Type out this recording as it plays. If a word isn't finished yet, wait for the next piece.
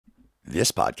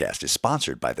This podcast is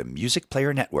sponsored by the Music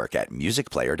Player Network at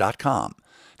musicplayer.com,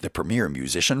 the premier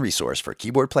musician resource for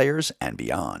keyboard players and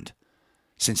beyond.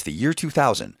 Since the year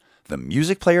 2000, the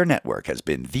Music Player Network has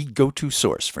been the go-to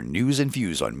source for news and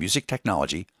views on music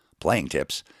technology, playing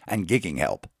tips, and gigging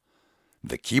help.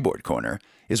 The Keyboard Corner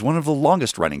is one of the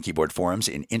longest-running keyboard forums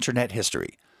in Internet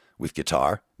history, with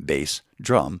guitar, bass,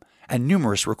 drum, and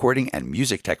numerous recording and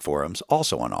music tech forums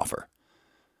also on offer.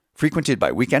 Frequented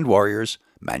by weekend warriors,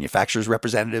 manufacturers'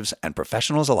 representatives, and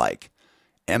professionals alike,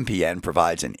 MPN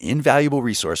provides an invaluable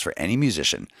resource for any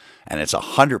musician, and it's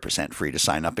 100% free to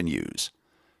sign up and use.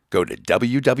 Go to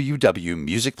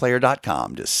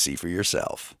www.musicplayer.com to see for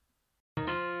yourself.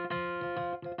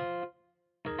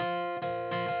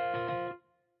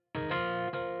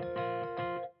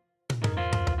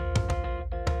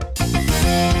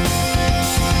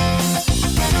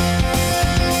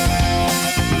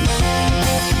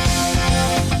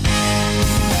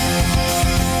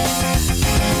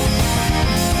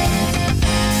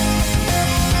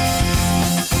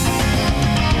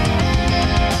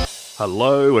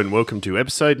 Hello and welcome to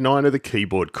episode 9 of the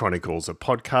Keyboard Chronicles, a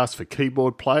podcast for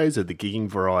keyboard players of the gigging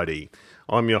variety.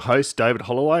 I'm your host, David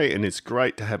Holloway, and it's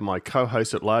great to have my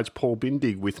co-host at large, Paul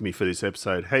Bindig, with me for this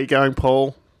episode. How you going,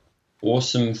 Paul?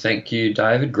 Awesome, thank you,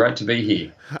 David. Great to be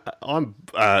here. I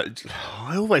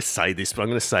always say this, but I'm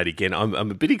going to say it again. I'm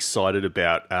a bit excited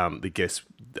about the guest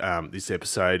this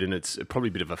episode, and it's probably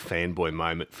a bit of a fanboy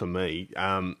moment for me.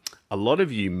 A lot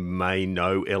of you may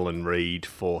know Ellen Reid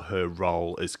for her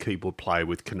role as keyboard player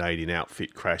with Canadian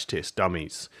outfit Crash Test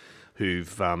Dummies,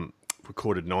 who've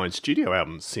recorded 9 studio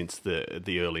albums since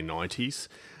the early 90s.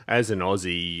 As an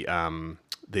Aussie,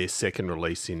 their second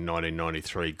release in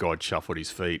 1993, God Shuffled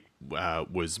His Feet,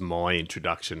 was my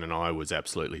introduction, and I was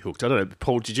absolutely hooked. I don't know,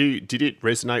 Paul, did it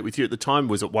resonate with you at the time?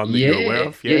 Was it one that you were aware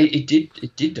of? Yeah, it did.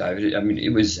 It did, David. I mean,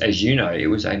 it was, as you know, it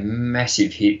was a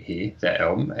massive hit here, that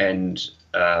album, and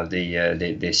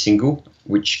their single,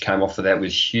 which came off of that,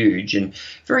 was huge and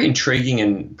very intriguing.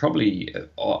 And probably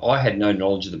I had no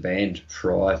knowledge of the band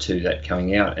prior to that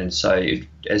coming out, and so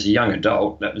as a young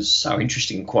adult, that was so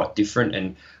interesting and quite different.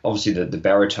 And obviously the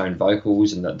baritone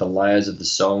vocals and the layers of the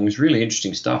songs, really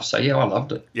interesting stuff. So yeah, I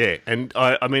loved it. Yeah, and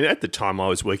I mean, at the time I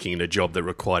was working in a job that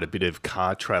required a bit of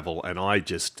car travel, and I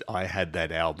had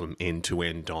that album end to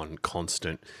end on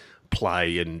constant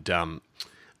play, and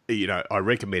you know, I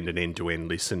recommend an end-to-end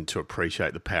listen to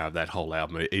appreciate the power of that whole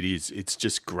album. It's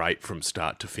just great from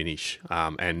start to finish.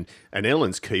 And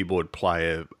Ellen's keyboard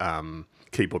playing,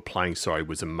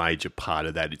 was a major part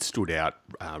of that. It stood out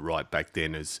right back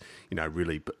then as, you know,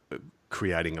 really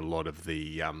creating a lot of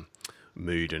the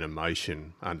mood and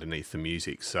emotion underneath the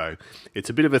music. So it's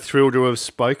a bit of a thrill to have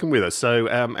spoken with her. So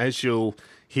as you'll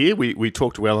hear, we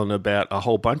talked to Ellen about a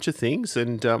whole bunch of things,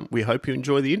 and we hope you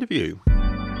enjoy the interview.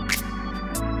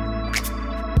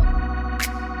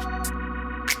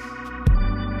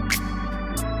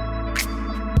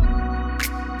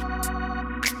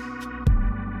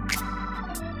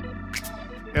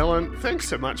 Ellen, thanks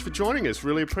so much for joining us.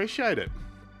 Really appreciate it.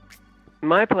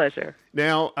 My pleasure.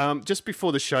 Now, just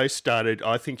before the show started,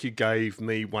 I think you gave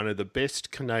me one of the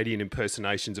best Canadian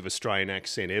impersonations of Australian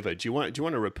accent ever. Do you want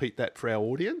to repeat that for our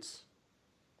audience?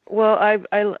 Well,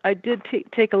 I did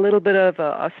take a little bit of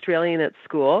Australian at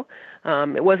school.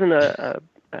 It wasn't a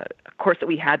course that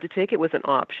we had to take. It was an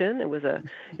option. It was a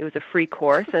free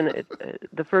course, and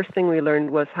the first thing we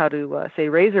learned was how to say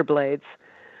razor blades.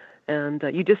 And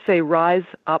you just say, rise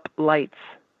up lights.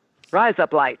 Rise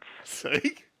up lights.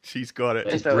 See? She's got it.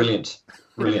 It's brilliant.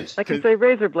 Brilliant. I can say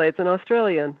razor blades in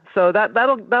Australian. So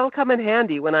that'll come in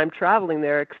handy when I'm traveling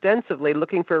there extensively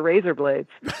looking for razor blades.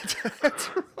 That's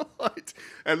right.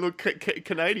 And look,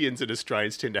 Canadians and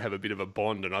Australians tend to have a bit of a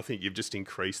bond, and I think you've just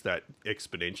increased that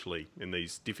exponentially in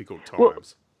these difficult times. Well,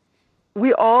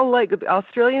 we all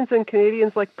Australians and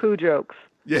Canadians like poo jokes.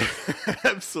 Yeah,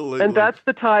 absolutely. And that's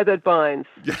the tie that binds.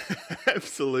 Yeah,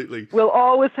 absolutely. We'll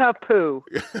always have poo.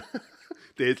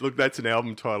 Look, that's an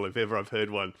album title if ever I've heard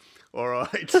one. All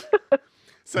right.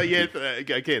 So, yeah,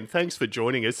 again, thanks for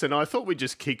joining us. And I thought we'd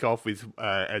just kick off with,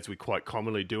 as we quite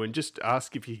commonly do, and just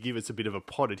ask if you could give us a bit of a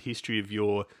potted history of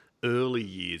your early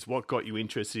years. What got you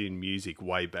interested in music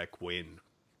way back when?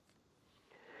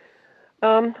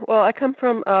 Well, I come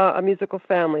from a musical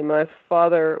family. My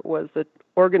father was the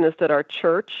organist at our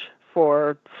church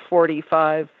for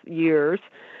 45 years.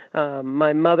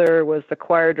 My mother was the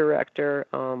choir director.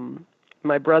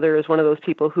 My brother is one of those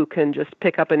people who can just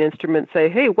pick up an instrument, say,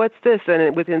 hey, what's this?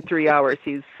 And within 3 hours,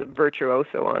 he's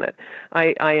virtuoso on it.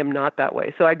 I am not that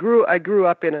way. So I grew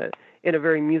up in in a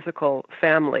very musical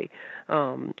family.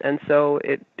 And so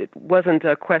it wasn't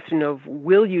a question of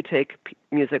will you take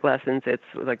music lessons, it's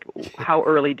like how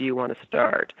early do you want to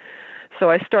start. So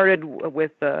I started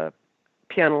with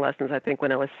piano lessons, I think,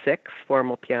 when I was 6,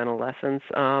 formal piano lessons,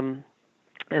 and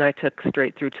I took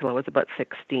straight through till I was about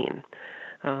 16.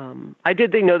 I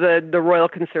did, the Royal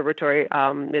Conservatory.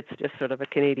 It's just sort of a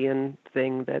Canadian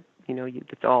thing that,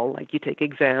 it's all like you take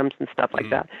exams and stuff like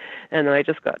that. And then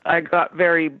I got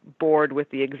very bored with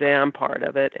the exam part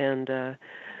of it and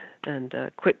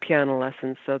quit piano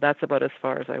lessons. So that's about as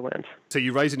far as I went. So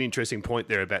you raise an interesting point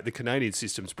there about the Canadian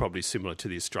system's probably similar to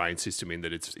the Australian system in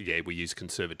that we use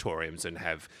conservatoriums and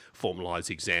have formalised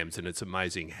exams, and it's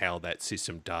amazing how that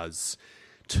system does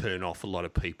turn off a lot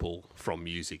of people from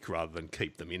music rather than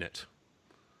keep them in it.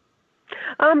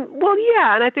 Well,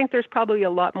 yeah, and I think there's probably a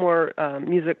lot more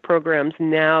music programs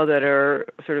now that are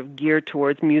sort of geared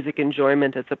towards music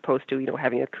enjoyment as opposed to,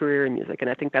 having a career in music. And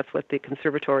I think that's what the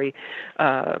conservatory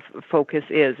focus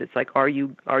is. It's like, are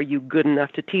you good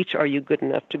enough to teach? Are you good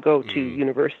enough to go to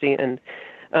university? And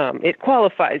it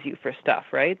qualifies you for stuff,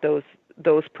 right?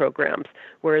 Those programs.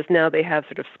 Whereas now they have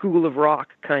sort of School of Rock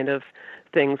kind of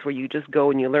things where you just go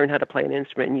and you learn how to play an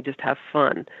instrument and you just have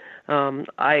fun.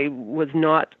 I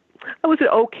was an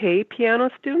okay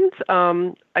piano student.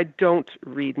 I don't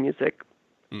read music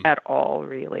at all,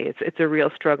 really. It's a real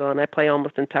struggle, and I play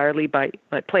almost entirely by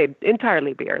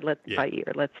ear.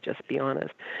 Let's just be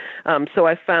honest. So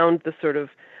I found the sort of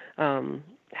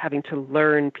having to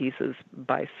learn pieces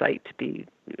by sight to be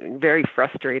very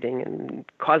frustrating and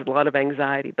cause a lot of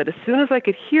anxiety. But as soon as I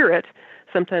could hear it,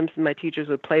 sometimes my teachers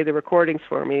would play the recordings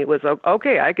for me. It was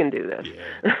okay, I can do this.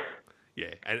 Yeah.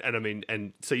 Yeah, and I mean,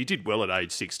 and so you did well at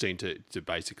age 16 to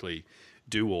basically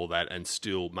do all that and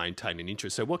still maintain an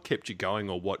interest. So what kept you going,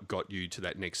 or what got you to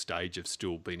that next stage of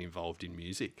still being involved in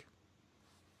music?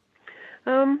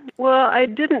 Well, I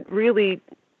didn't really.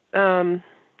 I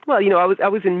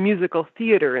was in musical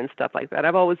theater and stuff like that.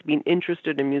 I've always been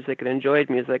interested in music and enjoyed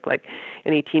music. Like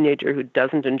any teenager who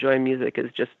doesn't enjoy music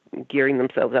is just gearing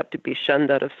themselves up to be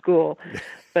shunned out of school.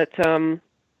 But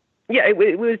yeah,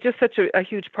 it was just such a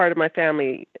huge part of my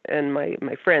family and my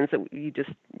friends that you just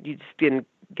didn't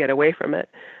get away from it.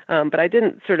 But I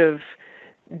didn't sort of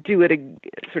do it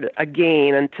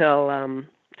again until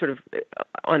sort of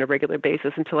on a regular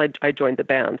basis until I joined the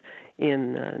band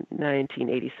in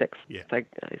 1986. Yeah.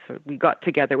 So we got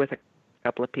together with a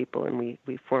couple of people and we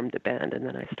formed the band, and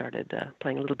then I started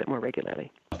playing a little bit more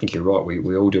regularly. I think you're right.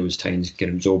 We all do as teens, get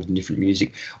absorbed in different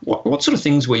music. What sort of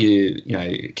things were you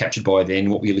captured by then?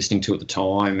 What were you listening to at the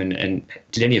time? And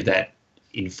did any of that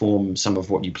inform some of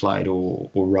what you played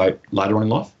or wrote later on in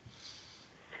life?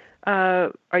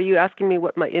 Are you asking me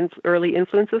what my early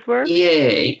influences were?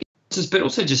 Yeah, but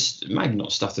also just maybe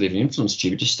not stuff that even influenced you,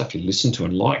 but just stuff you listened to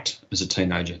and liked as a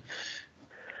teenager.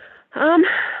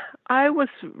 I was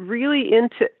really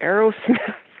into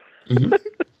Aerosmith. Mm-hmm.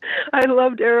 I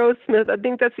loved Aerosmith. I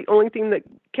think that's the only thing that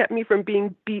kept me from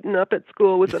being beaten up at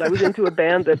school was that I was into a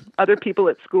band that other people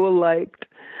at school liked,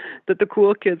 that the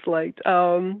cool kids liked.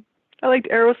 I liked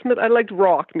Aerosmith. I liked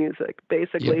rock music,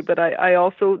 basically, yeah. But I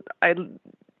also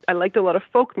liked a lot of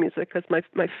folk music because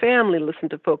my family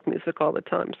listened to folk music all the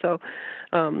time. So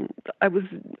I was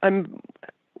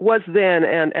then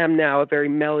and am now a very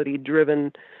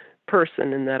melody-driven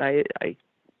person in that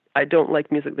I don't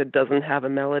like music that doesn't have a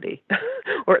melody,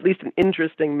 or at least an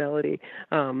interesting melody.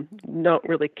 Don't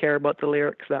really care about the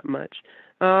lyrics that much.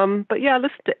 But yeah, I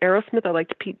listened to Aerosmith. I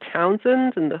liked Pete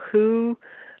Townshend and The Who.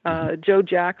 Joe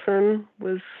Jackson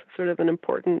was sort of an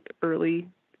important early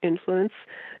influence.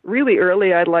 Really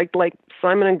early, I liked like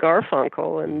Simon and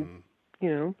Garfunkel and,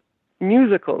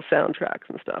 musical soundtracks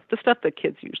and stuff. The stuff that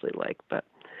kids usually like, but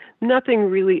nothing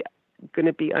really going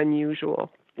to be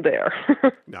unusual there.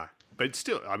 No, but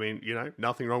still, I mean,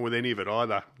 nothing wrong with any of it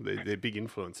either. They're big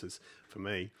influences for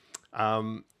me.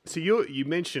 So you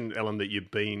mentioned, Ellen, that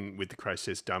you've been with the Crash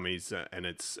Test Dummies and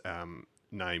its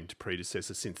named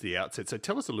predecessor since the outset. So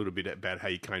tell us a little bit about how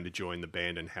you came to join the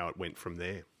band and how it went from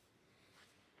there.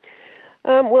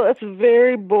 Well, it's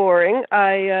very boring.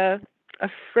 A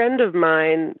friend of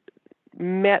mine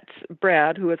met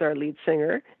Brad, who is our lead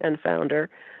singer and founder,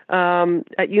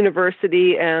 at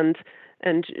university, and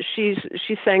she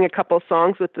sang a couple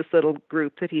songs with this little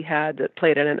group that he had that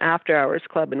played at an after-hours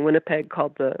club in Winnipeg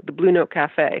called the Blue Note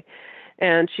Cafe.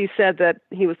 And she said that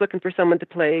he was looking for someone to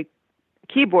play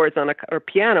keyboards or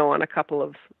piano on a couple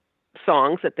of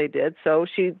songs that they did. So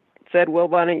she said, well,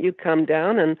 why don't you come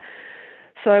down? And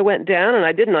so I went down and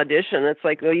I did an audition. It's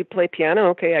like, oh, you play piano?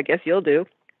 Okay, I guess you'll do.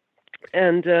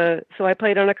 And so I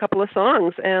played on a couple of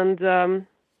songs, and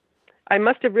I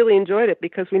must have really enjoyed it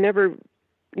because we never,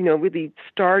 really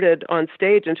started on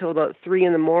stage until about 3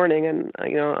 a.m. And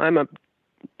I'm a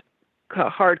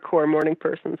hardcore morning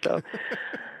person, so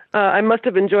I must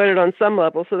have enjoyed it on some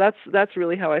level. So that's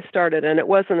really how I started, and it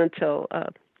wasn't until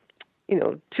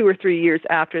 2 or 3 years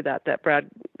after that Brad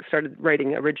started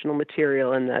writing original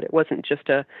material, and that it wasn't just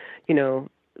a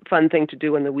fun thing to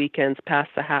do on the weekends, pass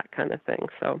the hat kind of thing.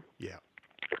 So yeah,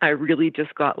 I really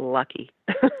just got lucky.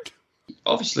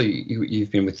 Obviously,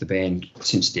 you've been with the band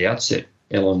since the outset,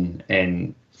 Ellen,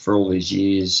 and for all these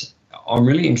years, I'm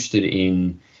really interested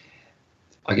in,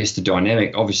 I guess, the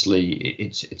dynamic. Obviously,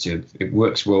 it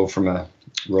works well from a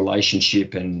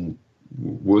relationship and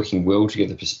working well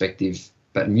together perspective,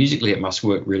 but musically it must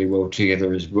work really well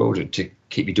together as well to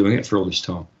keep you doing it for all this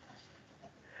time.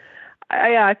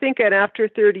 I think that after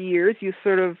 30 years, you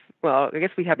sort of, well, I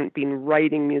guess we haven't been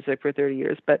writing music for 30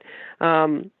 years, but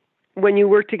when you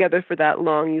work together for that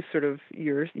long, you sort of,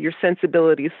 your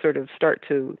sensibilities sort of start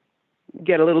to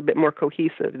get a little bit more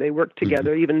cohesive. They work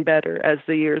together even better as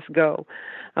the years go.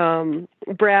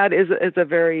 Brad is a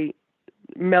very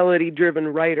melody-driven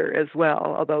writer as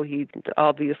well, although he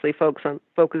obviously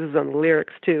focuses on the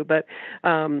lyrics too. But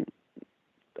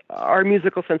our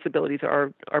musical sensibilities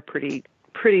are pretty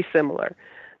similar.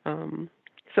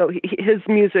 So his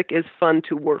music is fun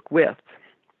to work with.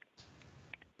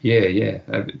 Yeah.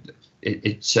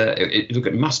 Look,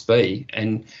 it must be.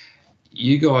 And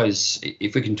you guys,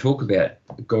 if we can talk about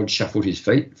God Shuffled His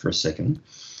Feet for a second,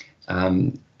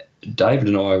 David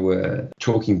and I were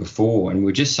talking before, and we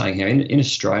were just saying how in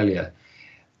Australia,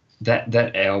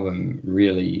 that album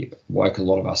really woke a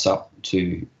lot of us up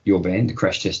to your band, the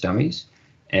Crash Test Dummies.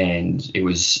 And it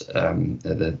was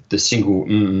the single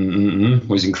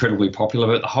was incredibly popular,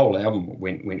 but the whole album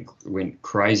went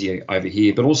crazy over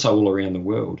here, but also all around the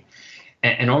world.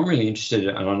 And I'm really interested,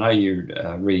 and I know you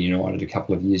reunited a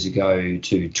couple of years ago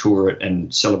to tour it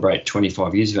and celebrate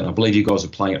 25 years of it. And I believe you guys are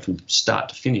playing it from start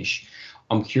to finish.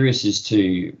 I'm curious as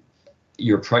to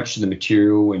your approach to the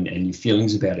material and your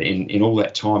feelings about it in all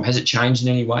that time. Has it changed in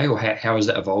any way, or how has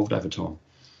that evolved over time?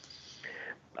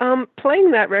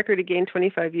 Playing that record again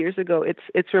 25 years ago,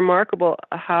 it's remarkable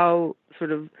how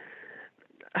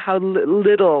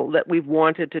little that we've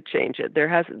wanted to change it.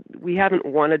 We haven't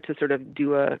wanted to sort of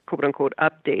do a quote unquote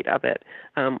update of it.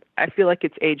 I feel like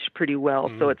it's aged pretty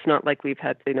well, so it's not like we've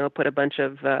had to put a bunch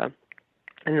of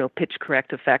pitch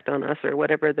correct effect on us or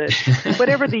whatever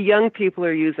the young people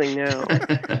are using now.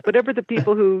 Whatever the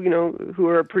people who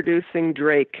are producing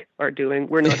Drake are doing,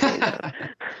 we're not doing that.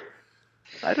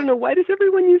 I don't know, why does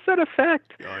everyone use that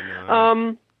effect? I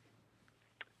know.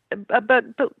 But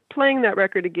playing that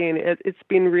record again, it's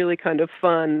been really kind of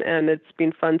fun, and it's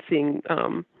been fun seeing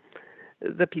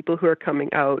the people who are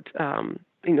coming out.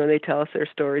 They tell us their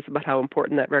stories about how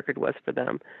important that record was for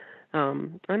them.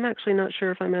 I'm actually not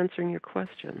sure if I'm answering your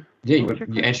question. Yeah,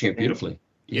 you're answering it beautifully.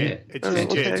 Yeah.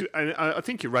 And I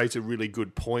think you raise a really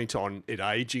good point on it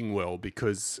aging well,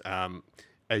 because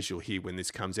as you'll hear when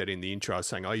this comes out in the intro, I was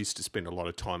saying I used to spend a lot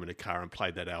of time in a car and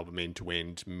play that album end to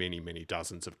end many, many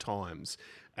dozens of times.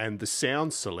 And the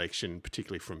sound selection,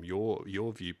 particularly from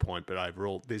your viewpoint, but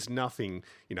overall, there's nothing,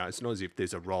 it's not as if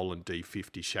there's a Roland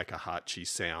D50 shakuhachi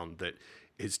sound that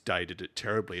has dated it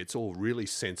terribly. It's all really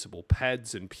sensible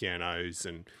pads and pianos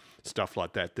and stuff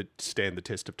like that stand the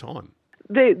test of time.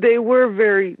 They were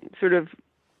very sort of,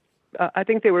 I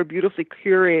think they were beautifully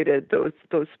curated,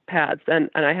 those pads. And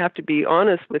I have to be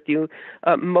honest with you,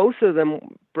 most of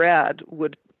them, Brad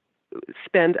would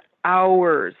spend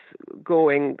hours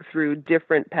going through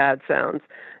different pad sounds.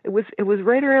 It was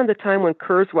right around the time when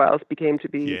Kurzweils became to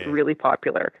be really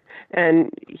popular. And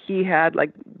he had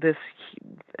like this,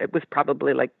 it was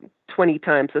probably like 20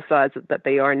 times the size that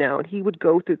they are now. And he would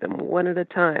go through them one at a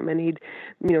time. And he'd,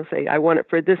 say, I want it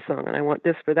for this song and I want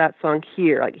this for that song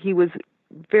here. Like he was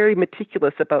very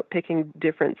meticulous about picking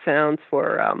different sounds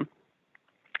for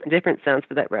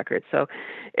that record. So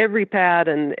every pad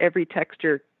and every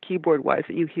texture keyboard wise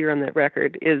that you hear on that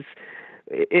record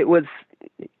it was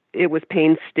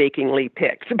painstakingly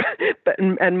picked,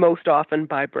 and most often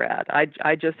by Brad.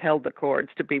 I just held the chords,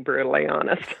 to be brutally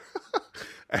honest.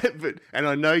 And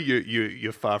I know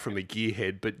you're far from a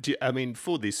gearhead, but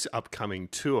for this upcoming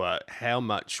tour, how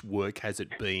much work has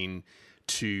it been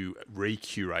to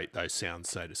recurate those sounds,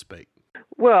 so to speak?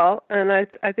 Well, and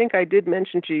I think I did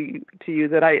mention to you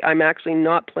that I'm actually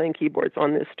not playing keyboards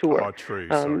on this tour. Oh, true.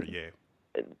 Sorry, yeah.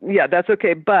 Yeah, that's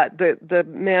okay. But the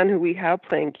man who we have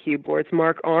playing keyboards,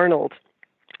 Mark Arnold,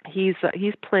 he's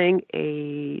playing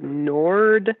a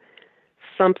Nord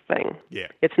something. Yeah.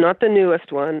 It's not the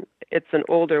newest one. It's an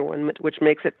older one, which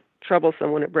makes it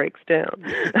troublesome when it breaks down.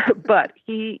 But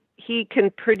he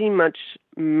can pretty much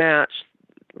match,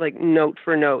 like, note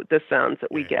for note, the sounds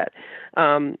that we get.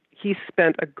 He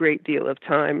spent a great deal of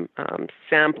time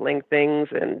sampling things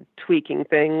and tweaking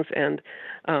things, and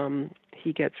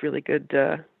he gets really good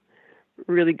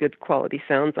quality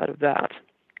sounds out of that.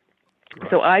 Right.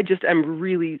 So I just am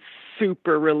really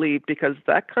super relieved, because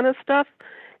that kind of stuff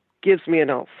gives me an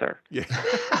ulcer. Yeah.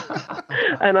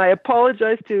 And I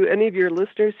apologize to any of your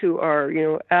listeners who are,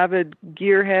 avid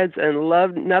gearheads and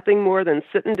love nothing more than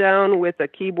sitting down with a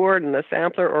keyboard and a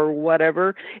sampler or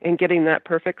whatever and getting that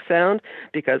perfect sound,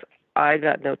 because I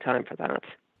got no time for that.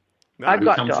 No, I've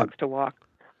got dogs to walk.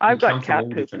 I've got cat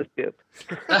poop to scoop.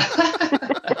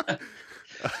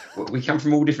 We come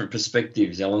from all different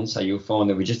perspectives, Ellen, so you'll find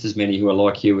that we're just as many who are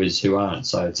like you as who aren't.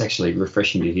 So it's actually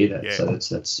refreshing to hear that. Yeah. So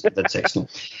that's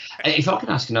excellent. If I can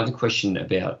ask another question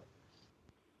about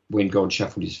when God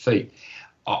shuffled his feet,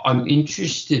 I'm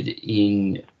interested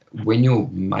in when you're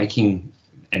making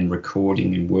and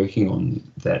recording and working on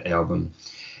that album,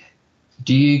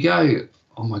 do you go,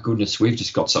 oh my goodness, we've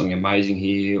just got something amazing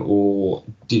here, or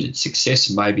did its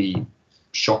success maybe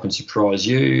shock and surprise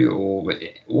you, or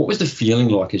what was the feeling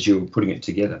like as you were putting it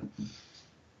together?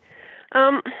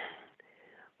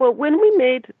 Well, when we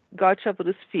made God Shuffled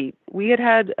His Feet, we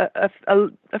had a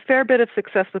fair bit of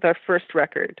success with our first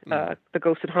record, The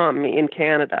Ghosted Haunt Me, in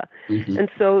Canada. Mm-hmm. And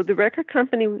so the record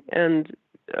company and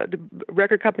the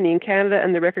record company in Canada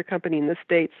and the record company in the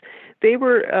States, they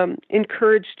were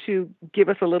encouraged to give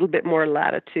us a little bit more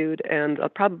latitude and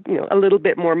probably a little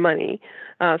bit more money.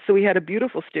 So we had a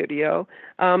beautiful studio.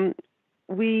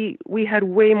 We had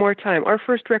way more time. Our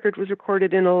first record was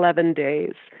recorded in 11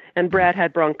 days, and Brad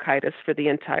had bronchitis for the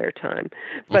entire time.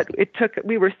 But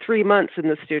we were 3 months in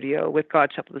the studio with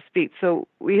God Shuffled His Feet. So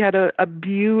we had a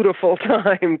beautiful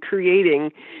time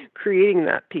creating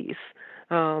that piece.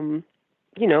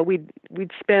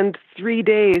 We'd spend 3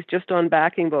 days just on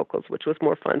backing vocals, which was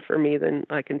more fun for me than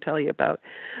I can tell you about.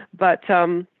 But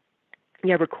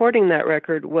recording that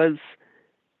record was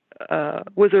a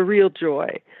real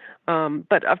joy.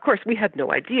 But of course, we had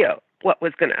no idea what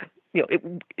was gonna,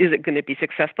 is it going to be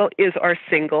successful? Is our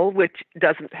single, which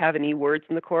doesn't have any words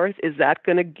in the chorus, is that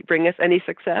going to bring us any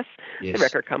success? Yes. The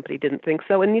record company didn't think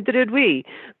so, and neither did we.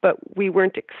 But we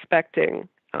weren't expecting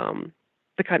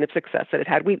the kind of success that it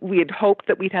had. We had hoped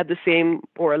that we'd had the same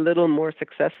or a little more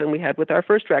success than we had with our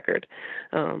first record.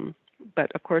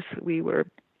 But of course, we were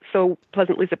so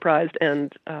pleasantly surprised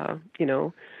and,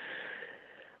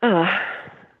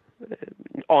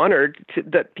 honored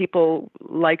that people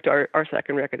liked our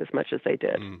second record as much as they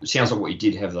did. It sounds like what you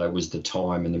did have, though, was the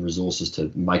time and the resources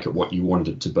to make it what you wanted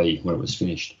it to be when it was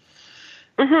finished.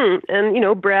 Mm-hmm.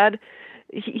 And, Brad,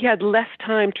 he had less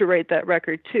time to write that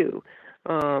record, too.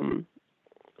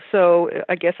 So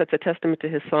I guess that's a testament to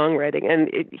his songwriting.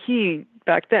 And he,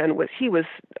 back then, was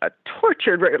a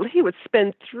tortured writer. He would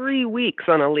spend 3 weeks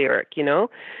on a lyric,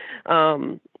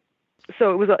 So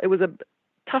it was a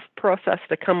tough process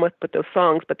to come with those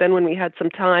songs. But then when we had some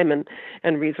time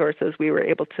and resources, we were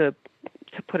able to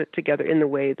put it together in the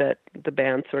way that the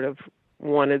band sort of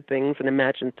wanted things and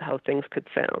imagined how things could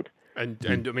sound. And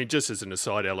I mean, just as an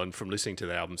aside, Ellen, from listening to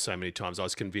the album so many times, I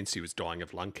was convinced he was dying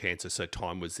of lung cancer, so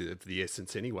time was of the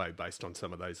essence anyway, based on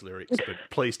some of those lyrics. But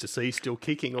pleased to see he's still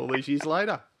kicking all these years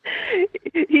later.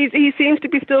 He seems to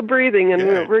be still breathing,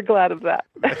 and we're glad of that.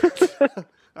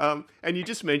 And you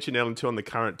just mentioned, Ellen, too, on the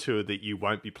current tour that you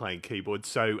won't be playing keyboards.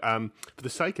 So for the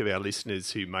sake of our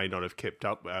listeners who may not have kept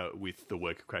up with the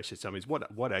work of Crash Test Dummies,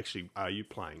 what actually are you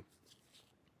playing?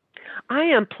 I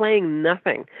am playing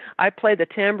nothing. I play the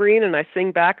tambourine and I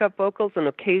sing backup vocals, and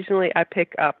occasionally I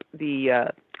pick up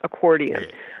the accordion.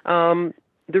 Yeah.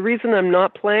 The reason I'm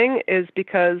not playing is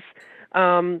because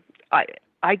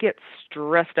I get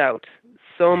stressed out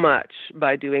so much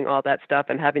by doing all that stuff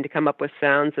and having to come up with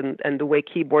sounds, and the way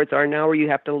keyboards are now, where you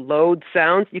have to load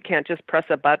sounds. You can't just press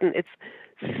a button. It's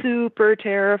super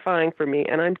terrifying for me,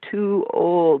 and I'm too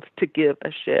old to give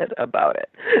a shit about it.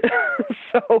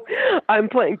 So I'm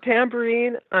playing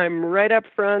tambourine. I'm right up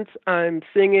front. I'm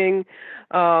singing,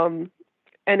 and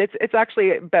it's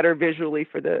actually better visually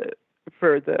for the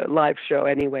live show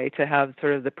anyway, to have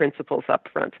sort of the principals up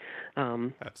front,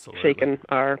 shaking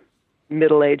our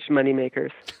middle-aged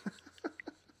moneymakers.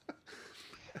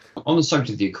 On the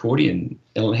subject of the accordion,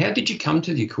 Ellen, how did you come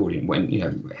to the accordion?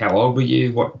 How old were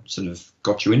you? What sort of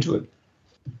got you into it?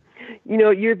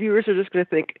 Your viewers are just going to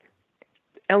think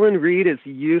Ellen Reid is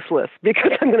useless,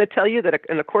 because I'm going to tell you that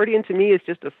an accordion to me is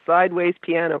just a sideways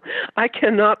piano. I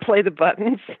cannot play the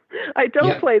buttons. I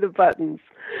don't play the buttons.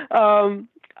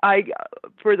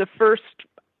 For the first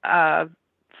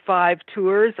 5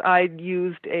 tours, I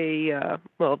used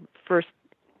for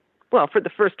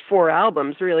the first 4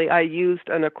 albums, really, I used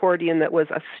an accordion that was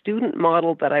a student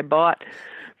model that I bought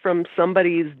from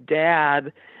somebody's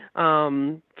dad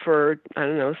for, I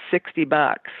don't know,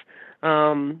 $60.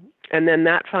 And then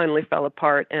that finally fell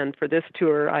apart. And for this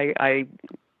tour, I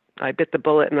bit the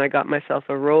bullet and I got myself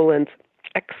a Roland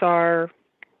XR1.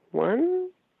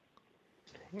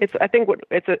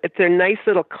 It's a nice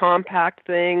little compact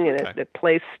thing, and it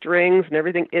plays strings and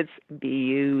everything. It's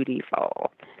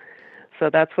beautiful. So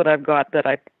that's what I've got that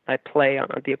I play on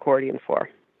the accordion for.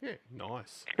 Yeah,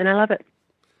 nice. And I love it.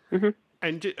 Mm-hmm.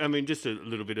 And I mean, just a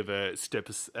little bit of a step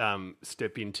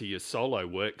into your solo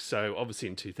work. So obviously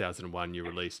in 2001 you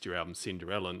released your album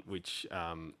Cinderellen, which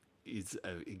is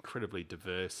an incredibly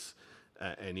diverse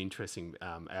and interesting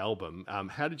album.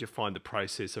 How did you find the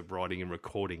process of writing and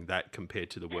recording that compared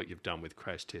to the work you've done with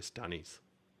Crash Test Dummies?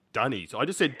 Dunnies. I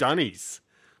just said Dunnies,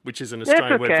 which is an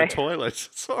Australian word for toilet.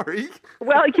 Sorry.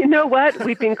 Well, you know what?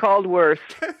 We've been called worse.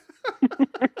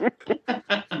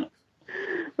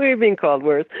 We've been called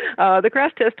worse. The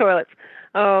Crash Test toilets.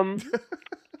 The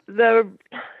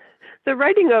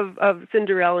writing of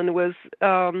Cinderellen was,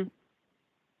 it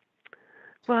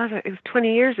was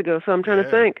 20 years ago, so I'm trying to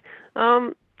think.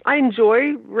 I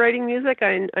enjoy writing music.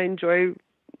 I enjoy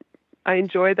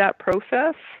that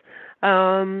process.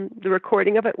 The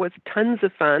recording of it was tons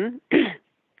of fun.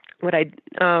 I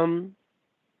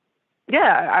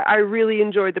really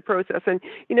enjoyed the process. And,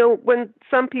 when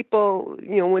some people,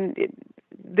 when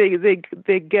they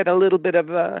get a little bit of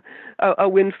a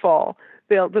windfall,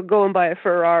 they'll go and buy a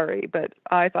Ferrari. But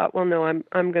I thought, well, no,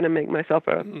 I'm going to make myself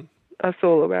a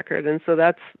solo record. And so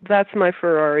that's my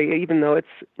Ferrari, even though it's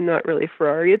not really a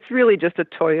Ferrari. It's really just a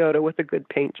Toyota with a good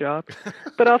paint job,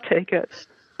 but I'll take it.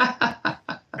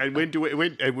 And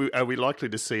are we likely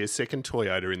to see a second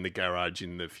Toyota in the garage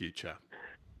in the future?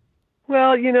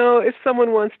 Well, if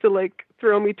someone wants to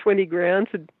throw me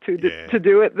 $20,000 to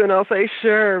do it, then I'll say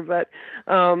sure. But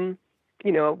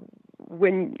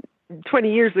when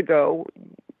 20 years ago,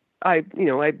 I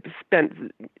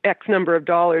spent X number of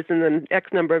dollars and then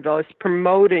X number of dollars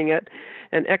promoting it,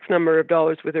 and X number of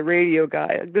dollars with a radio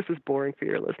guy. This is boring for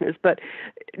your listeners, but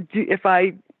if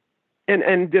I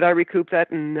did I recoup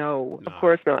that? No, of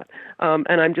course not.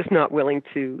 And I'm just not willing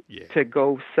to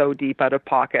go so deep out of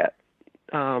pocket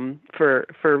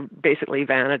for basically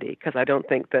vanity, because I don't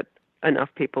think that enough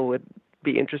people would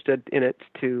be interested in it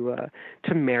to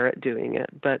merit doing it.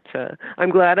 But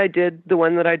I'm glad I did the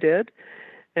one that I did,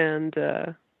 and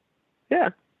I'm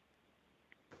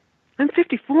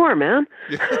 54, man.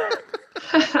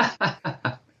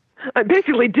 I'm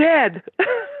basically dead.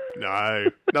 No,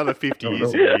 another 50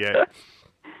 years in yet.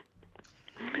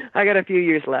 I got a few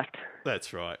years left.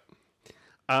 That's right.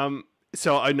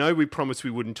 So I know we promised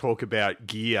we wouldn't talk about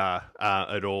gear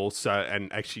at all. So,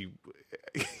 and actually,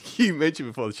 you mentioned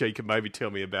before the show you could maybe tell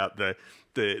me about the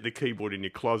keyboard in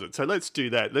your closet. So let's do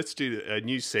that. Let's do a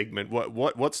new segment.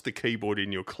 What's the keyboard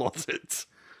in your closet?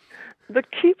 The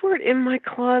keyboard in my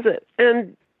closet,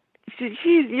 and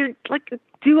geez, you're like,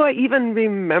 do I even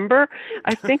remember?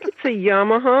 I think it's a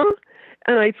Yamaha,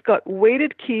 and it's got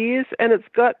weighted keys, and it's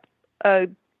got a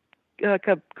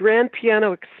grand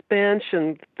piano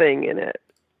expansion thing in it.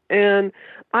 And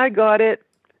I got it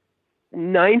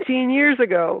 19 years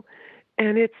ago,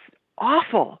 and it's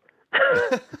awful.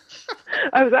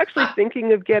 I was actually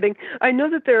thinking of I know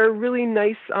that there are really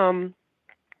nice,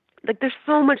 they're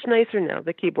so much nicer now,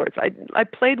 the keyboards. I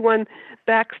played one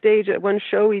backstage at one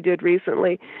show we did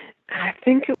recently. I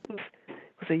think it was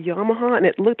a Yamaha, and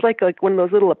it looked like one of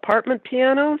those little apartment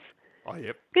pianos. Oh,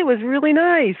 yep. It was really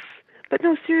nice. But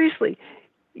no, seriously,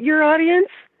 your audience,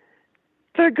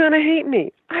 they're going to hate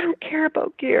me. I don't care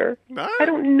about gear. No, I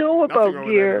don't know about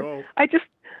gear.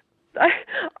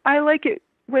 I like it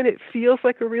when it feels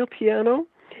like a real piano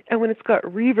and when it's got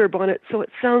reverb on it, so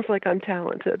it sounds like I'm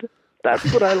talented.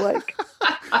 That's what I like.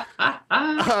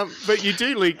 But you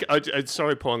do leak.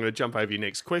 Sorry, Paul, I'm going to jump over your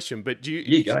next question. But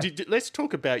let's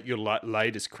talk about your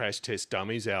latest Crash Test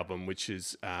Dummies album, which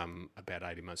is about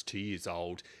 18 months, 2 years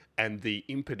old, and the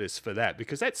impetus for that,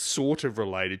 because that's sort of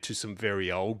related to some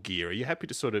very old gear. Are you happy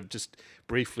to sort of just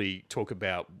briefly talk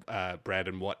about Brad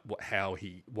and what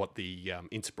the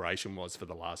inspiration was for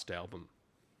the last album?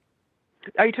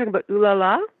 Are you talking about Ooh La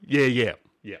La? Yeah.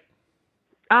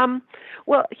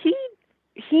 Well,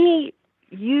 he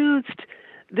used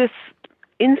this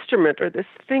instrument or this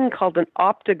thing called an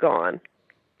Optigan,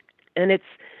 and it's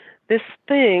this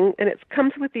thing, and it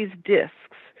comes with these discs,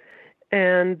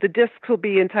 and the discs will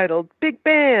be entitled Big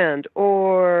Band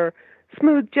or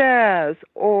Smooth Jazz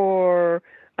or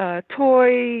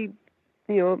Toy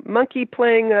monkey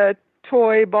playing a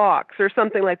toy box or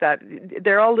something like that.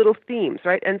 They're all little themes,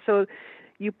 right? And so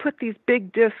you put these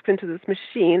big discs into this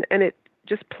machine, and it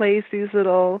just plays these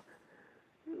little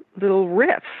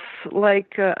riffs,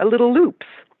 like little loops.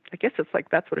 I guess it's like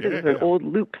that's what it is, an old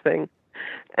loop thing.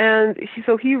 And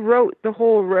so he wrote the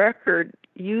whole record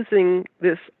using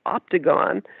this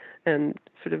Optigan and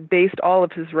sort of based all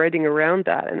of his writing around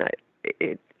that. And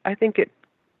I think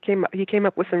he came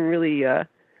up with some really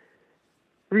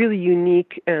really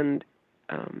unique and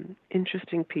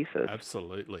interesting pieces.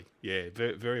 Absolutely, yeah,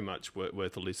 very, very much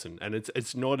worth a listen. And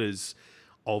it's not as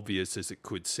obvious as it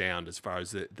could sound as far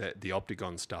as the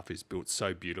Optigan stuff is built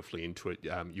so beautifully into it.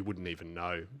 You wouldn't even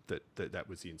know that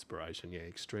was the inspiration. Yeah,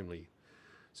 extremely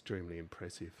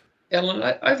impressive. Ellen,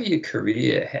 over your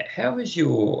career, how has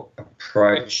your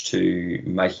approach to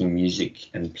making music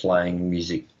and playing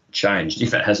music changed,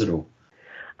 if it has at all?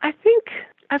 I think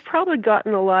I've probably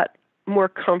gotten a lot more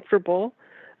comfortable.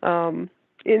 In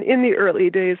the early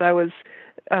days, I was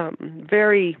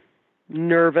very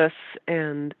nervous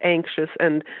and anxious,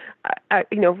 and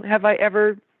have I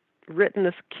ever written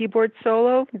a keyboard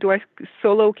solo? Do I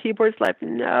solo keyboards live?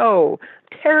 No,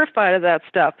 terrified of that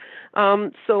stuff.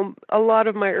 So a lot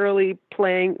of my early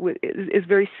playing is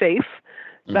very safe,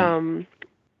 and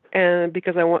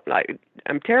because I'm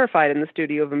terrified in the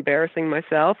studio of embarrassing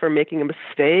myself or making a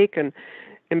mistake and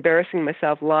embarrassing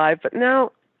myself live. But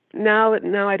now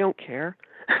I don't care.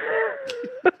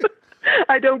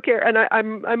 I don't care, and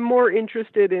I'm more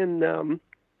interested in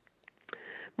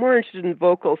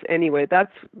vocals anyway.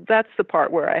 That's the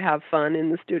part where I have fun in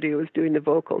the studio, is doing the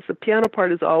vocals. The piano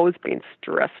part has always been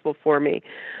stressful for me,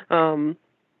 and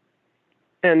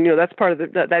that's part of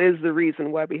that is the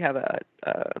reason why we have a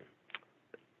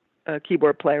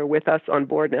keyboard player with us on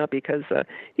board now, because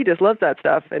he just loves that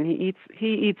stuff, and he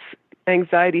eats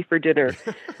anxiety for dinner,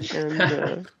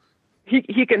 and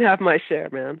he can have my share,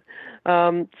 man.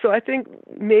 So I think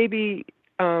maybe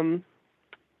as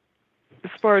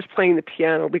far as playing the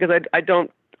piano, because I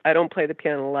don't play the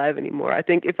piano live anymore. I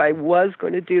think if I was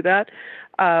going to do that,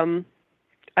 I don't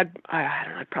know,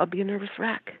 I'd probably be a nervous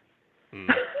wreck. I'm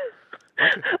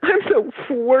the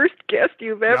worst guest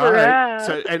you've ever had.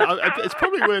 So, and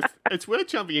it's worth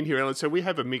jumping in here, Ellen. So we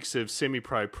have a mix of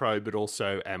semi-pro, pro, but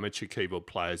also amateur keyboard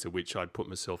players, of which I'd put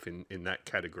myself in that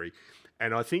category.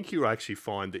 And I think you actually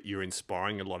find that you're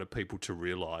inspiring a lot of people to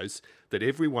realise that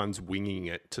everyone's winging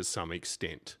it to some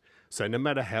extent. So no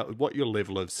matter what your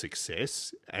level of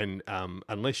success, and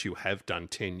unless you have done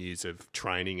 10 years of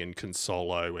training and can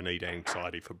solo and eat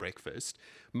anxiety for breakfast,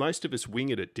 most of us wing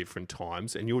it at different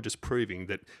times, and you're just proving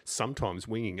that sometimes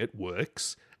winging it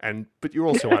works. But you're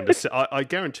also I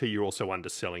guarantee you're also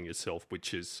underselling yourself,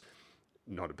 which is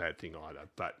not a bad thing either.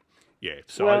 But yeah,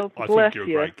 so I think you're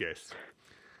a great guest.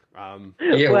 For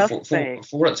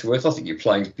what it's worth, I think your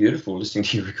playing's beautiful. Listening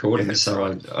to your recordings, so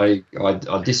right.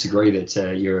 I disagree that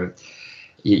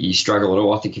you struggle at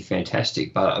all. I think you're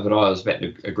fantastic, but I was about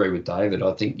to agree with David.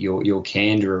 I think your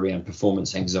candour around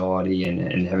performance anxiety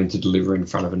and having to deliver in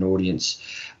front of an audience,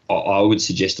 I would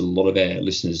suggest a lot of our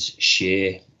listeners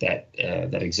share that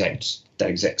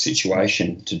exact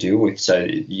situation to deal with. So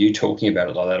you talking about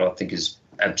it like that, I think, is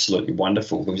absolutely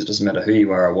wonderful, because it doesn't matter who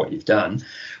you are or what you've done.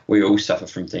 We all suffer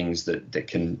from things that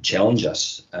can challenge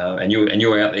us, and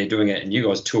you're out there doing it, and you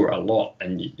guys tour a lot,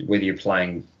 and whether you're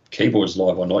playing keyboards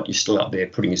live or not, you're still out there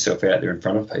putting yourself out there in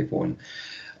front of people, and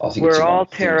I think we're all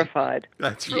terrified.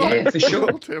 That's right. Yeah, for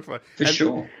sure. Terrified.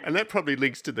 Sure. And that probably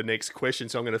links to the next question,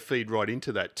 so I'm going to feed right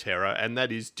into that, Tara, and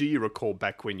that is, do you recall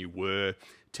back when you were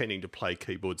tending to play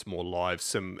keyboards more live,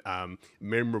 some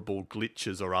memorable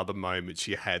glitches or other moments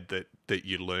you had that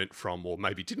you learnt from, or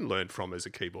maybe didn't learn from, as a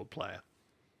keyboard player?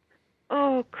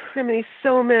 Oh, criminy,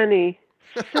 so many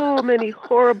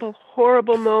horrible,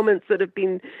 horrible moments that have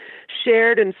been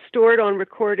shared and stored on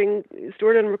recording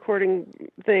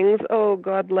things. Oh,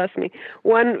 God bless me.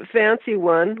 One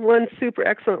super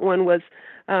excellent one was,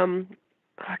 I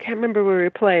can't remember where we were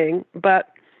playing, but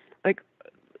like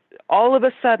all of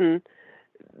a sudden,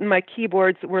 my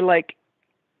keyboards were like,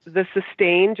 the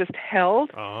sustain just held.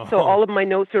 Oh. So all of my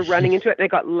notes were running into it, and it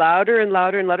got louder and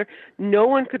louder and louder. No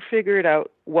one could figure it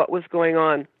out what was going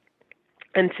on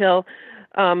until,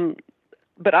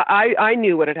 but I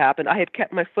knew what had happened. I had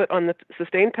kept my foot on the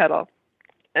sustain pedal,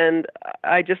 and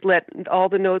I just let all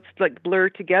the notes like blur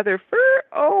together for,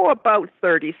 about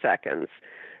 30 seconds.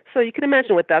 So you can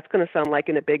imagine what that's going to sound like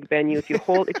in a big venue if you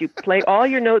play all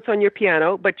your notes on your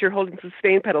piano, but you're holding the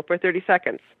sustain pedal for 30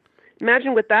 seconds.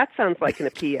 Imagine what that sounds like in a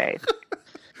PA.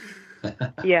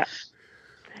 Yeah,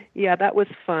 that was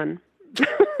fun.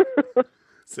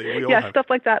 See, we all Yeah, have, stuff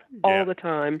like that all Yeah. the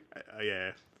time.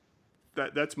 yeah.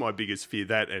 That's my biggest fear.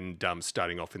 That and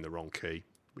starting off in the wrong key,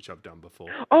 which I've done before.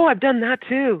 Oh, I've done that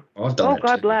too. I've done Oh, that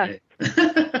God too, bless.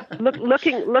 yeah.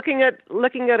 Looking at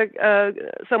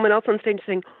someone else on stage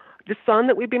saying, the song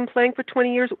that we've been playing for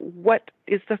 20 years, what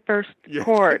is the first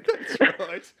chord? That's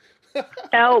right.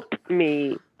 Help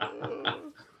me.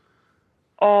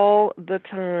 All the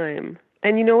time.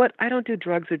 And you know what? I don't do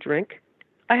drugs or drink.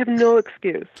 I have no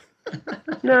excuse.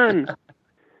 None.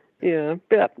 Yeah,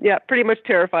 pretty much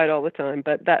terrified all the time.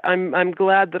 But that I'm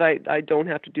glad that I don't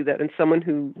have to do that. And someone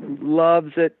who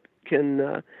loves it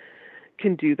can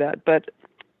do that. But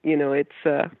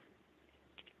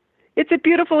it's a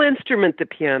beautiful instrument, the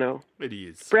piano. It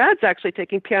is. Brad's actually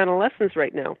taking piano lessons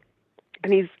right now,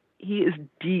 and he is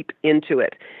deep into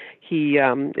it. He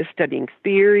is studying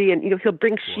theory, and he'll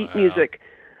bring sheet music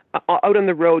out on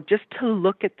the road just to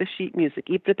look at the sheet music,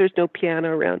 even if there's no piano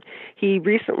around. He's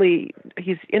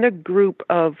in a group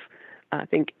of, I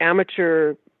think,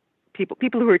 amateur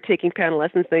people who are taking piano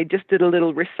lessons. They just did a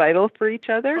little recital for each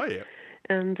other. Oh, yeah.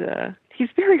 And he's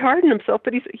very hard on himself,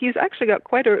 but he's actually got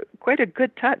quite a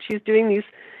good touch. He's doing these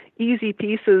easy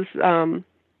pieces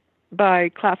by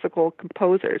classical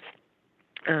composers.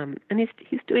 And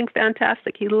he's doing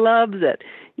fantastic. He loves it.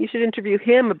 You should interview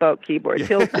him about keyboards.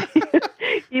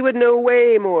 He would know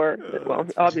way more. Well,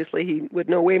 obviously he would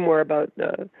know way more about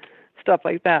stuff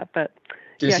like that. But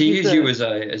does he use you as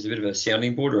a bit of a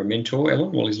sounding board or a mentor,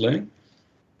 Ellen, while he's learning?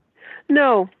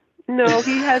 No,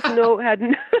 he has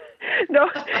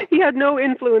he had no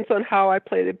influence on how I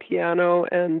play the piano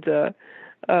and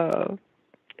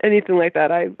anything like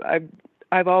that.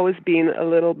 I've always been a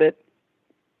little bit.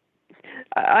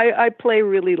 I play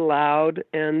really loud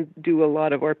and do a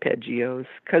lot of arpeggios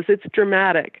because it's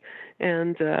dramatic,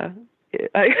 and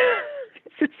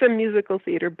it's a musical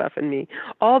theater buff in me.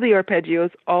 All the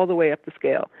arpeggios, all the way up the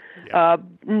scale. Yeah.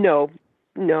 No,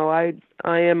 I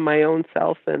am my own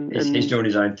self, and he's doing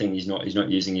his own thing. He's not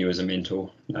using you as a mentor.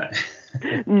 No.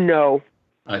 No.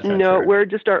 Okay, no, we're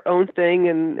just our own thing,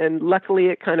 and luckily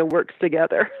it kind of works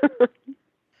together.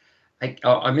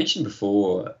 I mentioned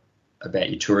before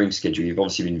about your touring schedule. You've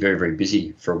obviously been very, very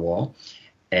busy for a while,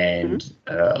 and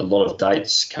a lot of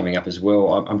dates coming up as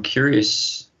well. I'm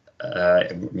curious, what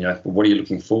are you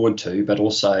looking forward to? But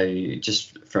also,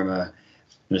 just from an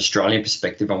Australian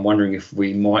perspective, I'm wondering if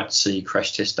we might see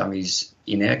Crash Test Dummies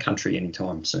in our country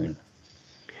anytime soon.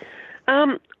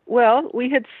 Well, we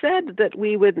had said that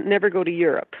we would never go to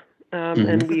Europe,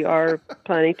 and we are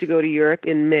planning to go to Europe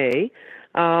in May.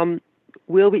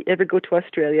 Will we ever go to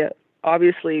Australia?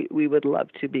 Obviously, we would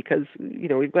love to because,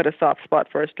 we've got a soft spot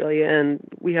for Australia, and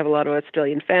we have a lot of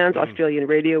Australian fans. Australian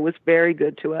radio was very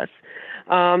good to us.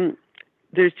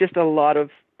 There's just a lot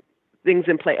of things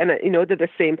in play. And, they're the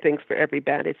same things for every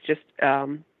band. It's just,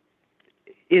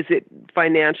 is it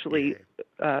financially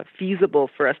feasible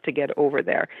for us to get over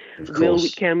there?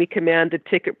 Can we command a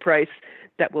ticket price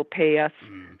that will pay us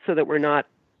so that we're not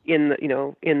in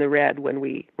the red when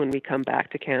we come back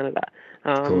to Canada?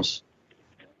 Of course.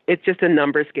 It's just a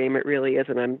numbers game. It really is,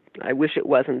 and I wish it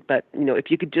wasn't. But if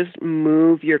you could just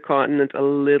move your continent a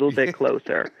little bit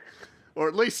closer, or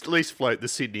at least float the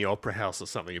Sydney Opera House or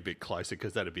something a bit closer,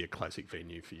 because that'd be a classic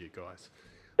venue for you guys.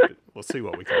 But we'll see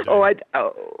what we can do.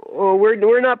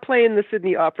 We're not playing the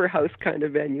Sydney Opera House kind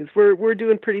of venues. We're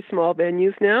doing pretty small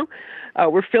venues now.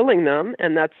 We're filling them,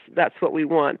 and that's what we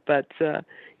want. But the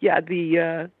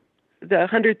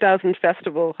 100,000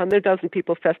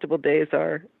 people festival days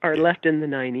are left in the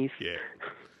 90s. Yeah.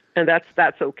 And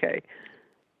that's okay.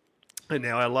 And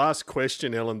now our last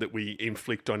question, Ellen, that we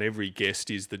inflict on every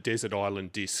guest is the Desert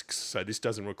Island Discs. So this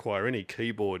doesn't require any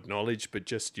keyboard knowledge, but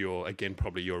just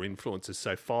probably your influences.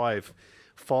 So five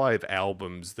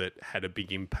albums that had a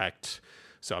big impact.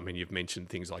 So, I mean, you've mentioned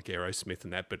things like Aerosmith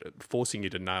and that, but forcing you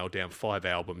to nail down 5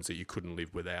 albums that you couldn't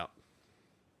live without.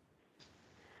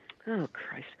 Oh,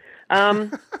 Christ. I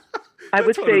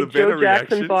would say Joe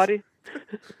Jackson Body.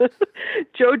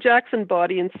 Joe Jackson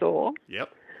Body and Soul. Yep.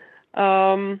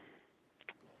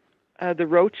 The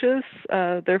Roches,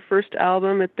 their first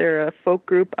album, they're a folk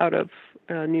group out of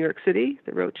New York City,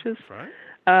 the Roches. Right.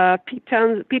 Pete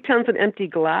Townsend Empty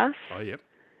Glass. Oh, yep.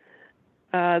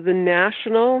 The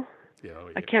National. Yeah, oh,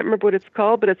 yep. I can't remember what it's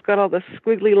called, but it's got all the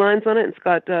squiggly lines on it. It's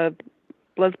got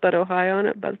Buzzbud Ohio on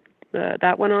it,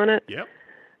 that one on it. Yep.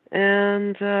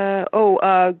 And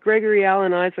Gregory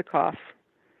Alan Isakov,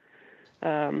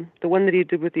 the one that he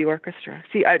did with the orchestra.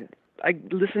 See, I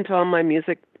listen to all my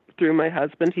music through my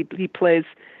husband. He plays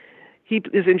he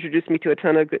has introduced me to a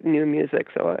ton of good new music.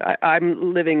 So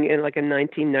I'm living in like a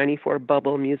 1994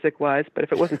 bubble music-wise. But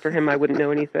if it wasn't for him, I wouldn't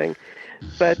know anything.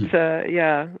 But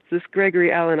this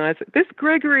Gregory Alan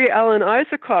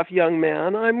Isakov young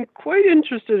man, I'm quite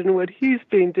interested in what he's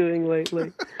been doing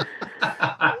lately.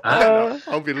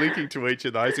 I'll be linking to each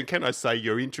of those. And can I say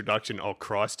your introduction, Oh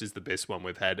Christ, is the best one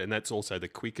we've had. And that's also the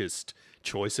quickest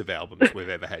choice of albums we've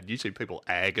ever had. Usually people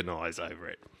agonise over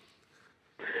it.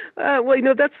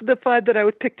 Well, that's the 5 that I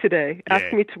would pick today. Yeah.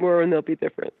 Ask me tomorrow and they'll be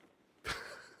different.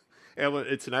 Ellen,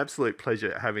 it's an absolute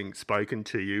pleasure having spoken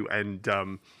to you. And,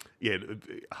 I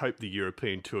hope the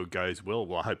European tour goes well.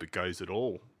 Well, I hope it goes at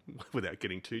all without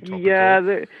getting too topical.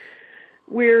 Yeah,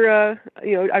 we're,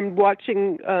 I'm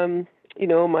watching,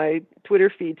 my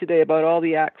Twitter feed today about all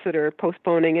the acts that are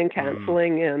postponing and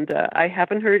canceling, and I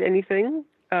haven't heard anything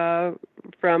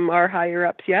from our higher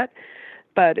ups yet.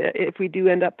 But if we do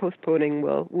end up postponing,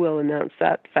 we'll announce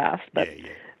that fast. But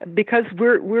because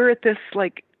we're at this,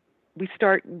 like, we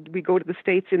go to the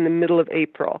States in the middle of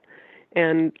April,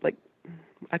 and like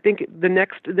I think the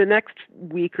next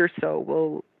week or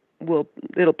so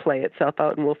it'll play itself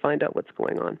out, and we'll find out what's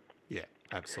going on. Yeah,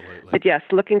 absolutely. But yes,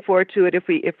 looking forward to it if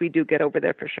we do get over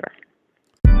there for sure.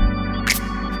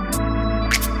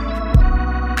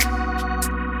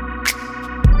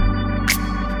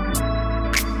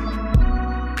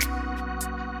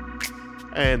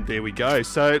 And there we go.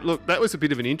 So, look, that was a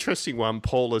bit of an interesting one,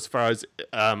 Paul, as far as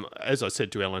I said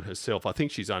to Ellen herself, I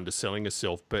think she's underselling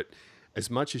herself, but as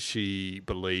much as she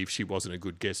believes she wasn't a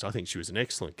good guest, I think she was an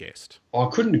excellent guest. I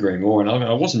couldn't agree more, and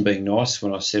I wasn't being nice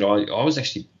when I said I was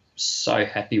actually so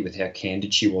happy with how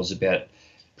candid she was about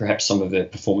perhaps some of her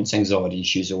performance anxiety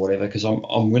issues or whatever, because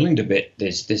I'm willing to bet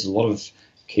there's a lot of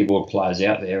keyboard players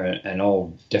out there, and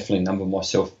I'll definitely number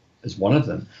myself as one of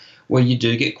them, where you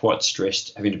do get quite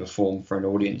stressed having to perform for an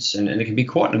audience, and it can be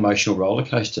quite an emotional roller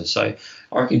coaster. So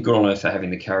I reckon good on her for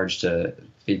having the courage to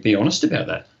be honest about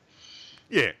that.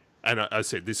 Yeah, and I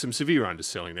said there's some severe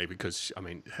underselling there because, I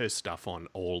mean, her stuff on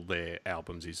all their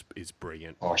albums is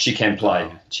brilliant. Oh, she can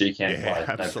play. She can play.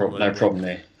 No problem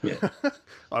there. Yeah.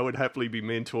 I would happily be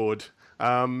mentored.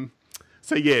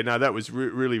 That was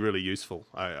really, really useful.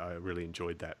 I really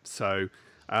enjoyed that. So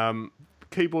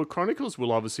Keyboard Chronicles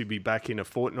will obviously be back in a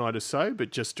fortnight or so,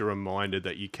 but just a reminder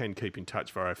that you can keep in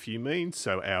touch via a few means.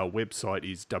 So our website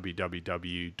is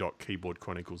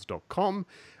www.keyboardchronicles.com,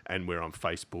 and we're on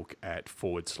Facebook at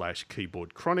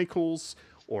 /Keyboard Chronicles,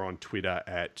 or on Twitter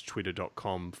at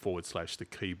twitter.com/the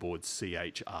keyboard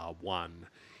CHR1.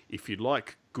 If you'd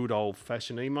like good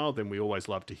old-fashioned email, then we always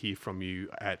love to hear from you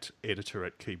at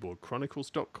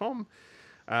editor@keyboardchronicles.com.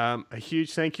 A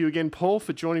huge thank you again, Paul,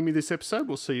 for joining me this episode.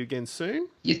 We'll see you again soon.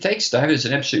 Yeah, thanks, David. It's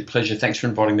an absolute pleasure. Thanks for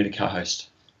inviting me to co-host.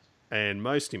 And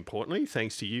most importantly,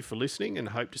 thanks to you for listening, and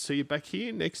hope to see you back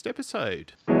here next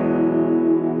episode.